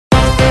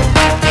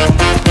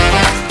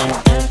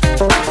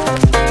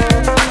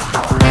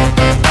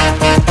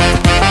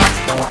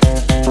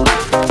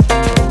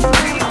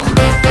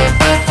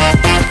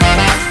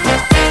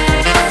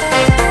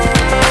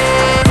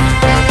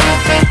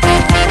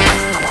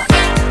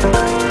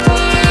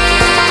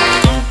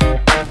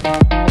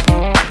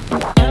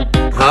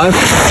John.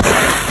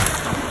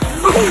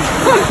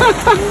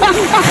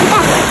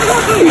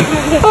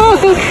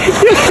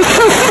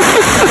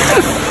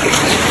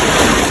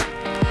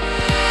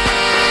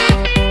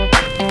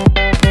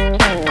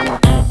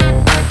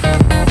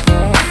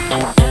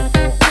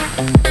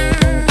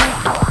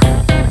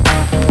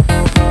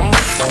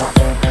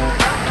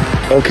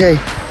 Okay,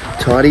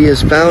 Toddy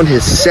has found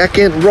his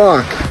second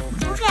rock.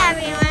 Okay,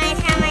 everyone, I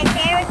found my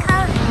favorite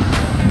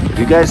color. If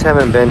you guys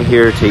haven't been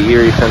here to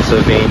Erie,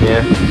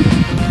 Pennsylvania,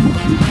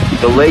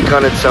 the lake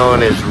on its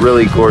own is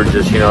really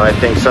gorgeous. You know, I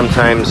think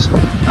sometimes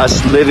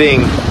us living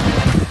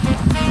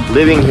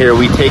here,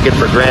 we take it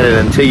for granted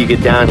until you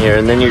get down here,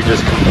 and then you're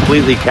just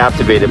completely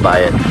captivated by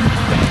it.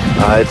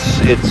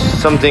 It's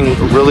something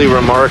really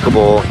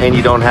remarkable, and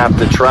you don't have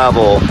to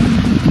travel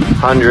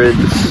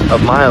hundreds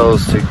of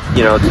miles to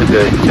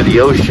the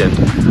ocean,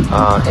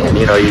 and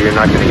you know, you're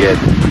not going to get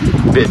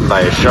bitten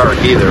by a shark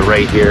either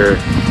right here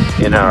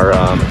in our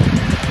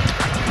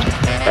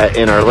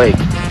lake.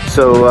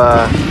 So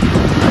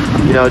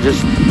you know,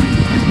 just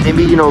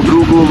maybe, you know,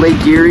 Google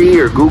Lake Erie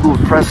or Google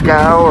Presque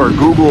or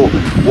Google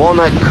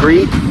Walnut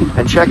Creek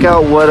and check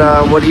out what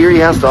Erie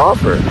has to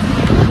offer.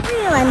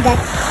 Everyone, what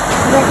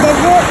does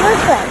it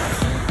look like?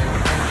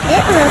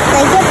 It looks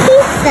like a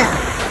pizza.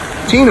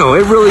 Tino,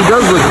 it really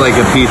does look like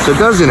a pizza,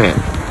 doesn't it?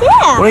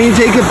 Yeah. Why don't you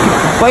take a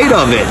bite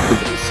of it?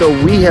 So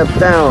we have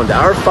found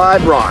our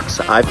 5 rocks.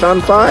 I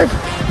found 5.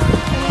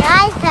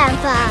 I found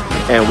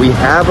 5. And we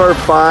have our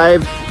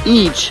 5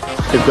 each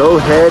to go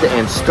ahead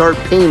and start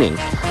painting.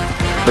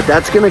 But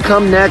that's gonna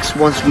come next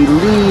once we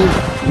leave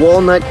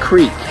Walnut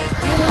Creek.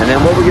 And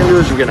then what we're gonna do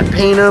is we're gonna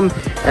paint them,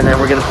 and then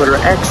we're gonna put our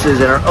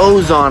X's and our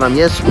O's on them.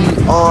 Yes, we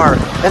are.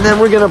 And then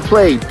we're gonna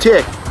play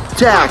Tic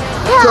Tac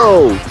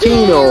Toe,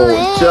 Tino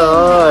and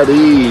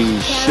Toddy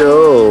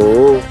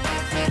Show.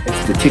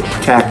 It's the Tic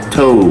Tac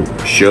Toe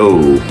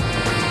Show.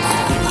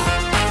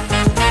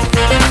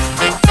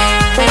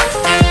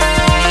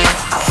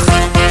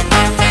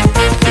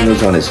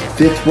 Tino's on his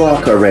 5th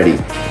rock already.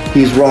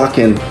 He's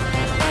rocking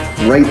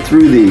right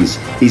through these.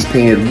 He's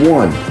painted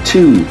 1,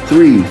 2,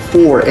 3,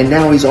 4, and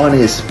now he's on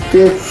his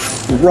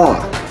 5th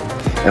rock.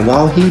 And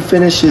while he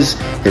finishes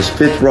his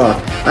 5th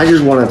rock, I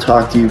just want to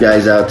talk to you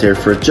guys out there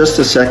for just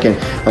a second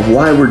of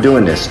why we're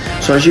doing this.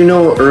 So as you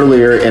know,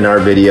 earlier in our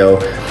video,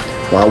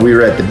 while we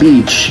were at the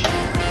beach,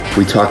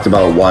 we talked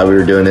about why we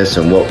were doing this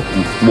and what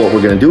we're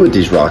going to do with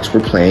these rocks.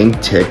 We're playing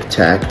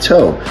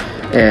tic-tac-toe.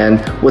 And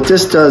what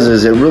this does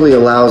is it really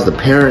allows the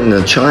parent and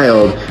the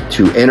child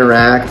to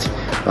interact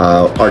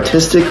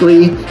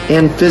artistically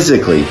and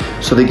physically.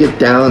 So they get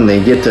down, they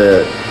get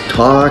to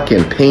talk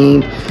and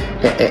paint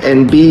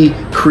and be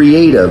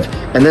creative,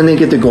 and then they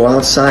get to go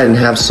outside and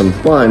have some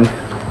fun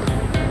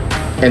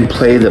and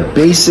play the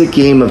basic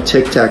game of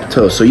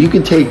tic-tac-toe. So you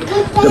can take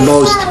the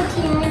most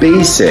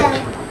basic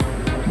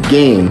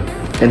game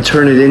and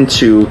turn it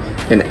into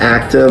an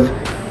active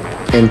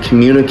and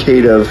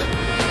communicative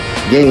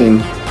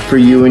game for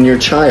you and your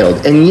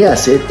child. And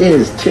yes, it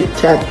is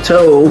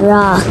tic-tac-toe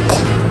rock.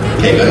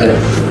 Okay, go ahead.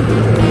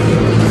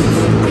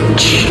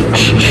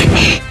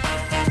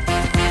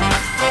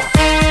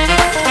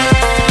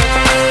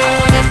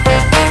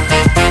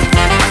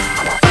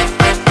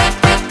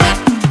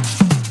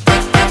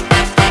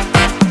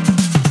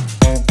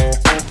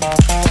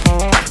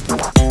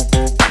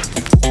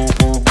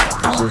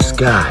 This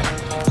guy,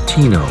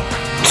 Tino.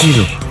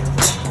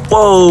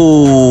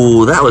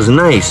 Whoa, that was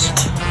nice.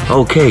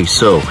 Okay,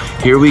 so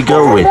here we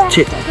go with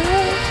tic.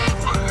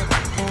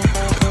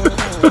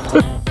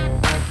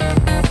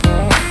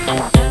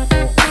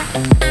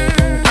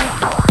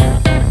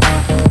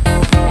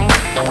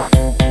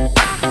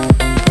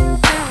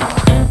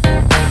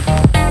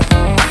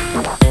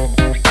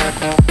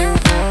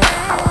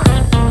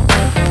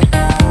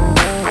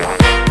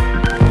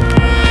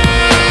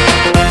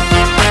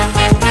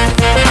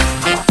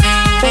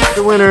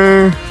 The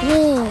winner?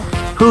 Me.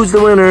 Who's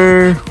the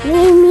winner?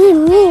 Me.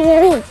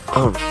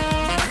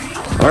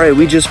 All right,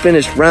 we just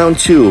finished round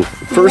 2.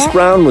 First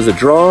round was a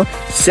draw.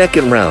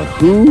 Second round,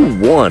 who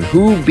won?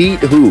 Who beat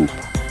who?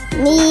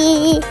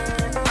 Me.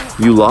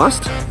 You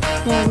lost?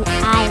 And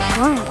I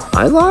won.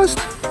 I lost?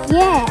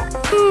 Yeah.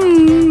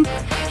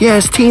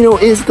 Yes, Tino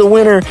is the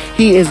winner.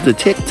 He is the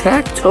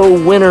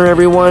tic-tac-toe winner,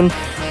 everyone. Is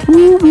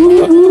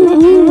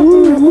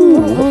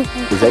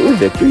that your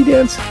victory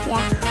dance?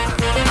 Yeah.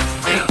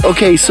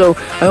 Okay, so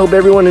I hope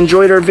everyone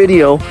enjoyed our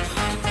video,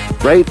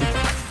 right?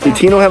 Did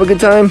Tino have a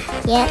good time?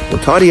 Yeah.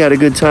 Well, Toddy had a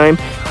good time.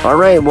 All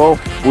right, well,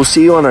 we'll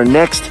see you on our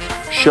next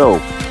show.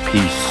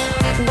 Peace.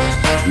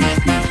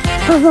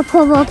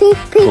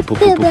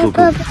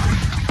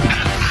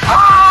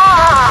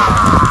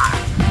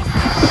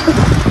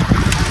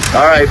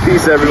 All right,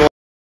 peace, everyone.